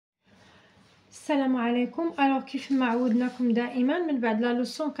السلام عليكم. alors كيف ما عودناكم دائما من بعد لا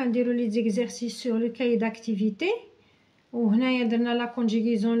لوسون كنديروا لي زيكزارسيس sur le cahier d'activité وهنايا درنا la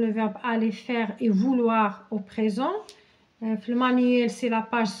conjugaison le verbe aller faire et vouloir au présent. في المانيوال c'est la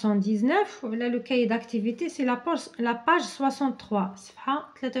page 119 وعلى le cahier d'activité c'est la page 63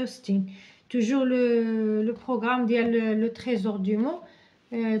 صفحة 63 toujours le programme ديال le trésor du mot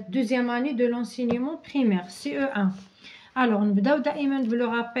deuxième année de l'enseignement primaire CE1. alors نبداو دائما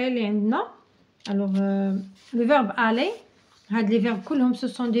بلو رابيل اللي عندنا. Alors, le verbe aller, les verbes ce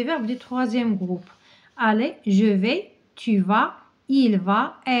sont des verbes du troisième groupe. Aller, je vais, tu vas, il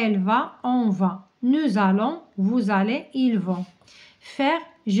va, elle va, on va. Nous allons, vous allez, ils vont. Faire,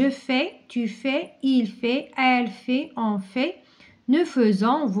 je fais, tu fais, il fait, elle fait, on fait. Nous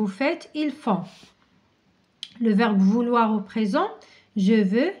faisons, vous faites, ils font. Le verbe vouloir au présent, je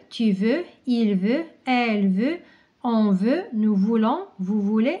veux, tu veux, il veut, elle veut. On veut, nous voulons, vous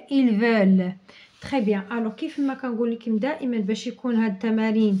voulez, ils veulent. Très bien. alors كيف ما كنقول لكم دائما باش يكون هاد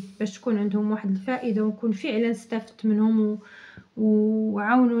التمارين باش تكون عندهم واحد الفائده ونكون فعلا استفدت منهم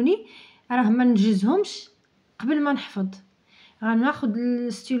وعاونوني، راه ما نجزهمش قبل ما نحفظ. غناخذ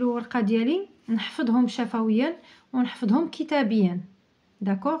الستيلو ورقه ديالي نحفظهم شفويا ونحفظهم كتابيا،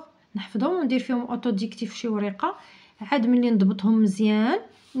 داكوغ، نحفظهم وندير فيهم اوتو ديكتيف شي ورقه، عاد ملي نضبطهم مزيان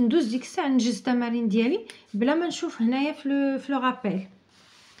ندوز ديك الساعه نجز التمارين ديالي بلا ما نشوف هنايا في لو رابيل.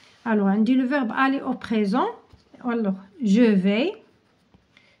 alors on dit le verbe aller au présent. alors je vais,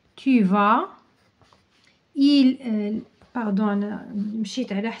 tu vas, il pardon انا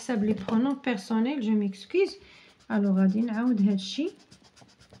مشيت على حساب لي برونون بيرسونيل je m'excuse. alors غادي نعاود هذا الشيء.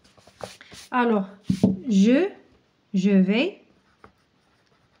 alors je vais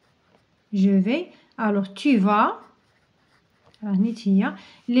alors tu vas راني هي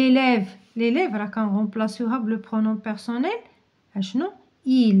l'élève راه كنغومبلاسيوها بلو برونون بيرسونيل اشنو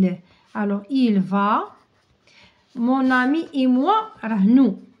il. alors il va. mon ami et moi راه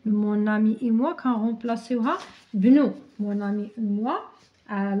nous. mon ami et moi كنغومبلاسيوها بنو. mon ami et moi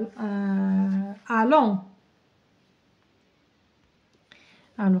allons.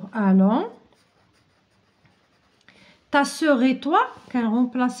 alors allons. ta sœur et toi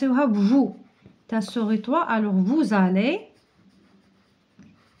كنغومبلاسيوها vous. ta sœur et toi alors vous allez.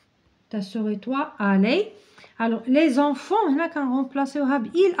 ta sœur et toi allez. alors les enfants هنا كنغومبلاسيوها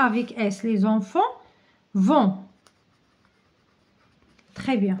il avec s. les enfants vont.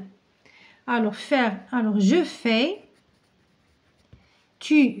 très bien. alors faire, alors je fais,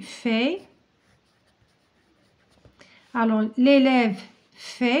 tu fais. alors l'élève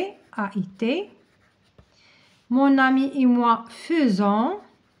fait AIT. mon ami et moi faisons.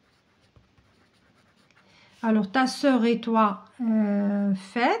 alors ta sœur et toi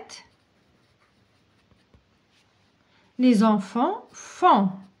faites. les enfants font.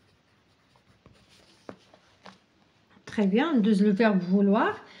 très bien. le verbe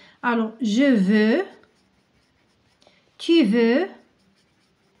vouloir. alors je veux, tu veux,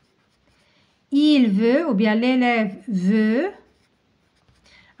 il veut ou bien l'élève veut.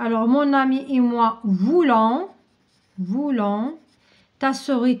 alors mon ami et moi voulons. ta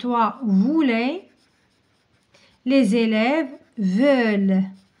sœur et toi voulez. les élèves veulent.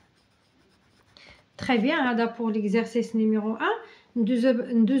 très bien. هذا pour l'exercice numéro 1.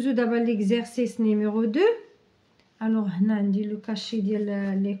 ندوزو دابا l'exercice numéro 2. alors هنا عندي لو كاشي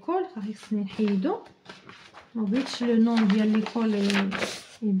ديال ليكول خصني نحيدو، ما بغيتش لو نون ديال ليكول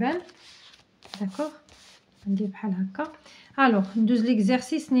يبان، داكوغ، ندير بحال هكا. alors ندوز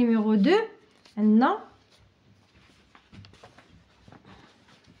l'exercice numéro 2. عندنا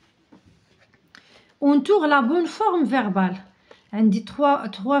on tourne la bonne forme verbale. عندي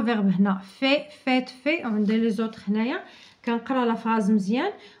 3 فيرب هنا في فات في وندير لي زوطر هنايا. كنقرا لا فراز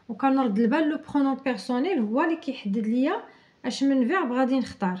مزيان وكنرد البال لو برونون بيرسونيل هو اللي كيحدد ليا اش من فيرب غادي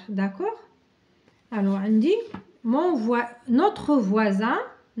نختار، داكوغ. الو عندي notre voisin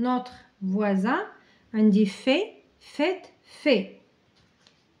عندي fait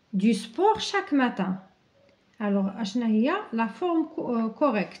du sport chaque matin. alors اشنا هي la forme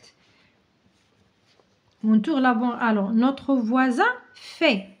correcte. on tourne la bonne. alors notre voisin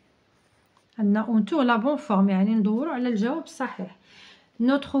fait. on tourne la bonne forme يعني ندوروا على الجواب الصحيح.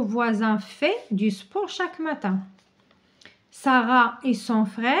 notre voisin fait du sport chaque matin. Sarah et son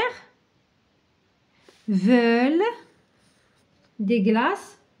frère veulent des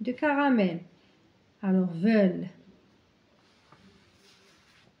glaces de caramel. alors veulent.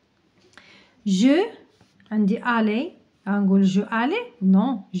 je عندي aller نقول je aller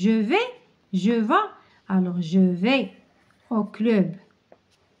non je vais je vais. alors je vais au club.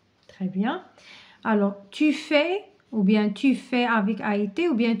 très bien. alors tu fais ou bien tu fais avec a été,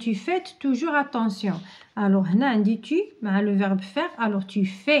 ou bien tu fais toujours attention. Alors, هنا عندي tu مع le verbe faire, alors tu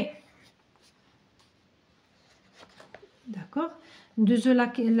fais. D'accord?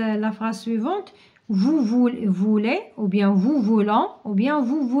 La phrase suivante, vous voulez, ou bien vous voulons, ou bien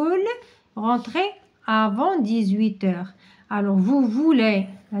vous voulez rentrer avant 18 heures. Alors, vous voulez,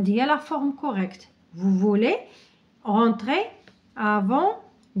 il y a la forme correcte. Vous voulez rentrer avant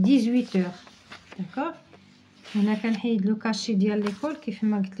 18 heures. D'accord? هنا كنحيد لو كاشي ديال ليكول كيف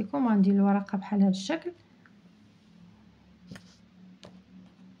ما قلت لكم غندير الورقه بحال هذا الشكل.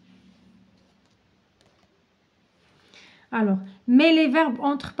 Alors, mets les verbes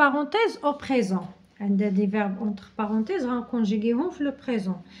entre parenthèses au présent. عندنا des verbes entre parenthèses غنكونجيغيهم في le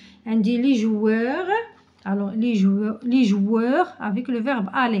présent. عندي les joueurs. Alors, les joueurs avec le verbe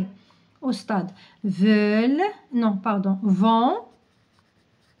aller au stade veulent, non, pardon, vont.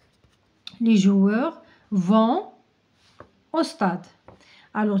 Les joueurs vont au stade.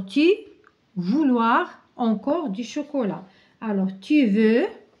 Alors, tu vouloir encore du chocolat. Alors, tu veux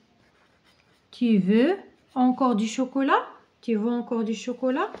encore du chocolat? Tu veux encore du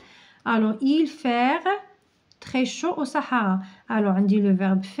chocolat? Alors, il fait très chaud au Sahara. Alors, on dit le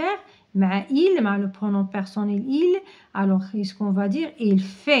verbe faire, mais il, mais le pronom personnel il. Alors, qu'est-ce qu'on va dire? Il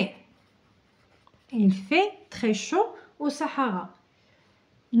fait. Il fait très chaud au Sahara.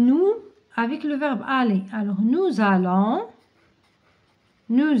 Nous, avec le verbe aller. Alors, nous allons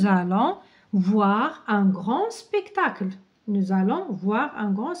voir un grand spectacle. Nous allons voir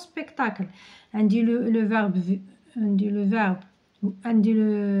un grand spectacle. On dit le verbe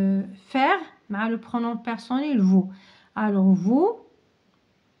faire, mais le pronom personnel vous. Alors vous,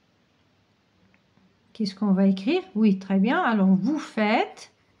 qu'est-ce qu'on va écrire? Oui, très bien. Alors vous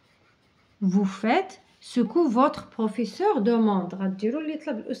faites ce que votre professeur demande.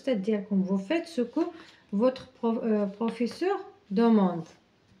 Vous faites ce que votre professeur demande.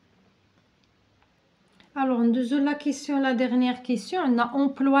 Alors, la dernière question, on a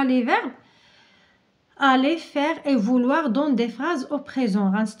emploie les verbes aller, faire et vouloir dans des phrases au présent.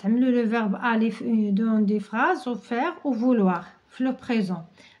 Le verbe aller dans des phrases au faire ou vouloir, le présent.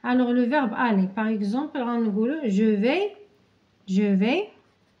 Alors, le verbe aller, par exemple,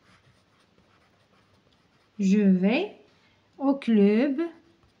 je vais au club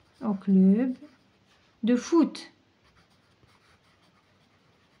de foot.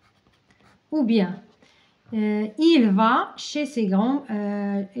 Ou bien, il va chez ses grands.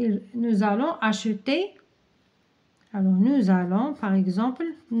 Nous allons acheter. Alors, nous allons, par exemple,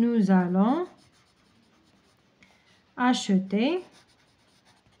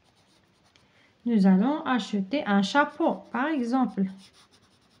 acheter un chapeau, par exemple.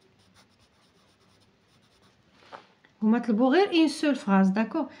 Vous mettez une seule phrase,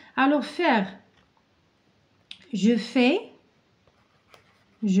 d'accord? Alors, faire. Je fais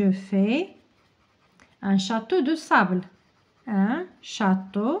un château de sable. Un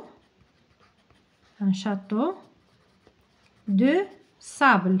château de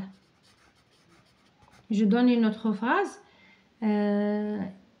sable. Je donne une autre phrase.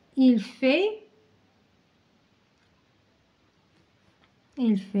 Il fait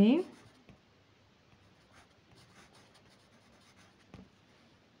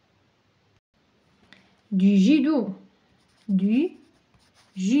du judo.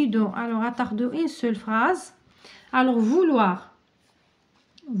 Alors, attardons une seule phrase. Alors, vouloir.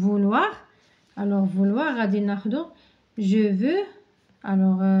 Alors, vouloir, je veux.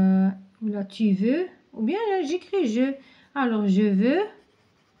 Alors, là, tu veux. Ou bien, j'écris je. Alors, je veux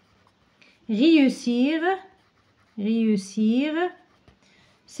réussir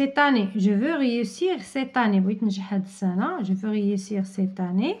cette année. Je veux réussir cette année. Je veux réussir cette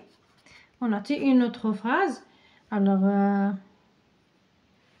année. On a une autre phrase. Alors,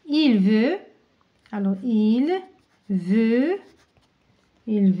 il veut. Alors, il veut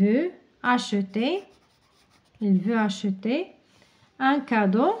acheter. Un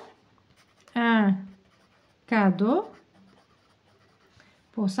cadeau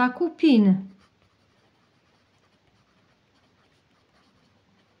pour sa copine.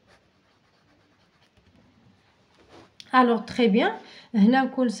 Alors, très bien. هنا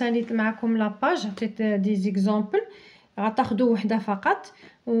نكون ساليت معكم لاباج عطيت دي زيكزامبل غتاخدوا وحده فقط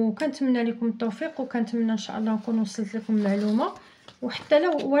وكنتمنى لكم التوفيق وكنتمنى ان شاء الله نكون وصلت لكم معلومه وحتى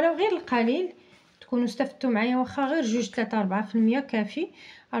ولو غير القليل تكونوا استفدتوا معايا واخا غير 2 3 4% كافي.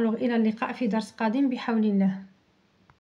 الوغ الى اللقاء في درس قادم بحول الله.